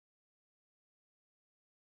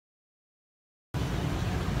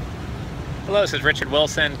Hello, this is Richard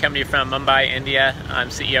Wilson coming to you from Mumbai, India. I'm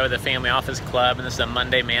CEO of the Family Office Club, and this is a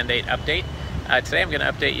Monday Mandate update. Today I'm going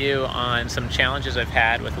to update you on some challenges I've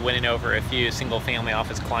had with winning over a few single family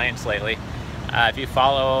office clients lately. If you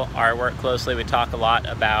follow our work closely, we talk a lot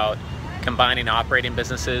about combining operating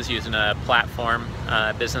businesses using a platform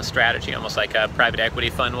business strategy, almost like a private equity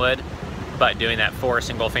fund would, but doing that for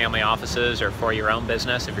single family offices or for your own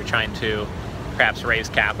business if you're trying to perhaps raise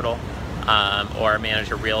capital. Or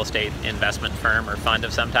manage a real estate investment firm or fund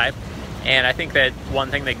of some type. And I think that one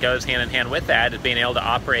thing that goes hand in hand with that is being able to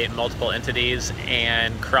operate multiple entities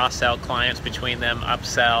and cross-sell clients between them,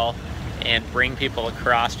 upsell, and bring people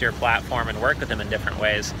across your platform and work with them in different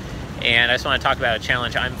ways. And I just want to talk about a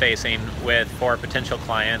challenge I'm facing with 4 potential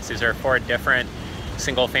clients. These are 4 different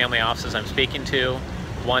single family offices I'm speaking to.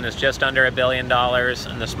 One is just under $1 billion,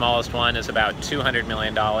 and the smallest one is about $200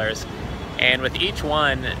 million. And with each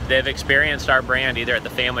one, they've experienced our brand either at the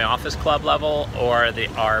Family Office Club level or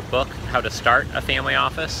our book, How to Start a Family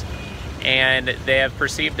Office. And they have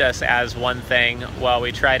perceived us as one thing while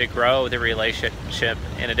we try to grow the relationship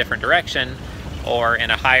in a different direction or in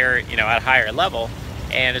a higher, at a higher level.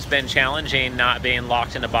 And it's been challenging not being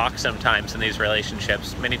locked in a box sometimes in these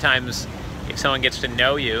relationships. Many times, if someone gets to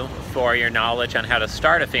know you for your knowledge on how to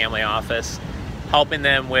start a family office, helping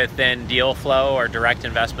them with then deal flow or direct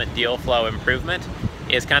investment deal flow improvement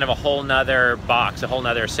is kind of a whole nother box, a whole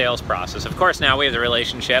nother sales process. Of course, now we have the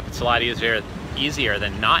relationship. It's a lot easier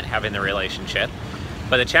than not having the relationship.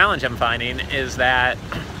 But the challenge I'm finding is that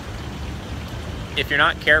if you're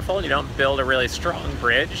not careful, you don't build a really strong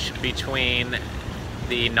bridge between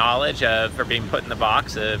the knowledge of or being put in the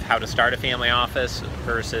box of how to start a family office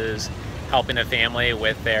versus helping a family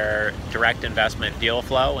with their direct investment deal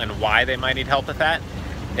flow and why they might need help with that,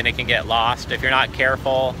 then it can get lost. If you're not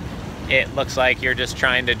careful, it looks like you're just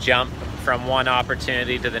trying to jump from one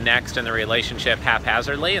opportunity to the next in the relationship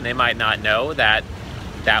haphazardly, and they might not know that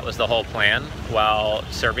that was the whole plan while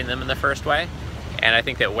serving them in the first way. And I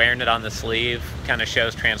think that wearing it on the sleeve kind of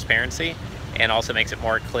shows transparency and also makes it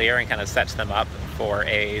more clear and kind of sets them up for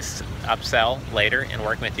a upsell later and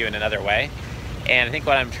working with you in another way. And I think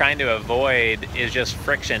what I'm trying to avoid is just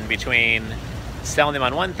friction between selling them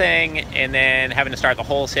on one thing and then having to start the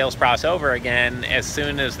whole sales process over again as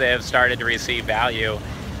soon as they've started to receive value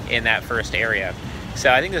in that first area.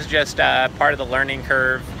 So I think this is just part of the learning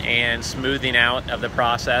curve and smoothing out of the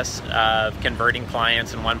process of converting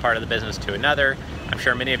clients in one part of the business to another. I'm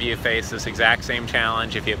sure many of you face this exact same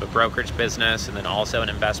challenge if you have a brokerage business and then also an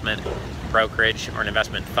investment brokerage or an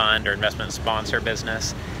investment fund or investment sponsor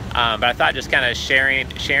business. But I thought just kind of sharing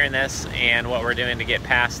this and what we're doing to get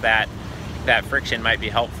past that friction might be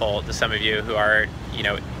helpful to some of you who are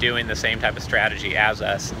doing the same type of strategy as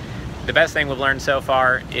us. The best thing we've learned so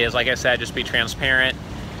far is, like I said, just be transparent,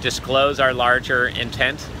 disclose our larger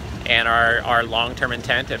intent and our long-term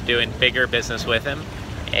intent of doing bigger business with them.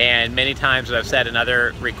 And many times, as I've said in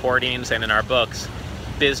other recordings and in our books,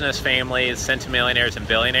 business families, centimillionaires and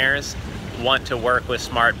billionaires want to work with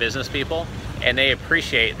smart business people, and they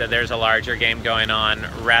appreciate that there's a larger game going on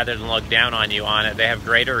rather than look down on you on it. They have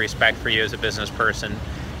greater respect for you as a business person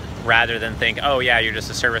rather than think, oh yeah, you're just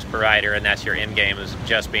a service provider and that's your end game, is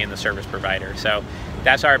just being the service provider. So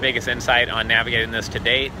that's our biggest insight on navigating this to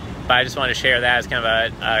date. But I just want to share that as kind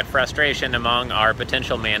of a frustration among our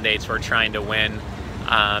potential mandates we're trying to win.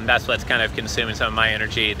 That's what's kind of consuming some of my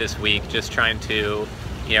energy this week, just trying to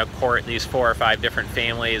court these 4 or 5 different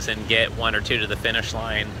families and get 1 or 2 to the finish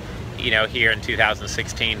line here in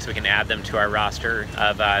 2016 so we can add them to our roster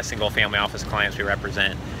of single family office clients we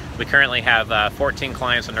represent. We currently have 14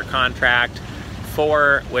 clients under contract,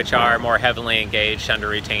 4 which are more heavily engaged under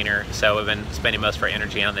retainer, so we've been spending most of our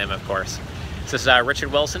energy on them, of course. So this is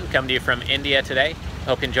Richard Wilson coming to you from India today.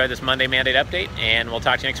 Hope you enjoyed this Monday Mandate update, and we'll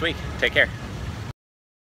talk to you next week. Take care.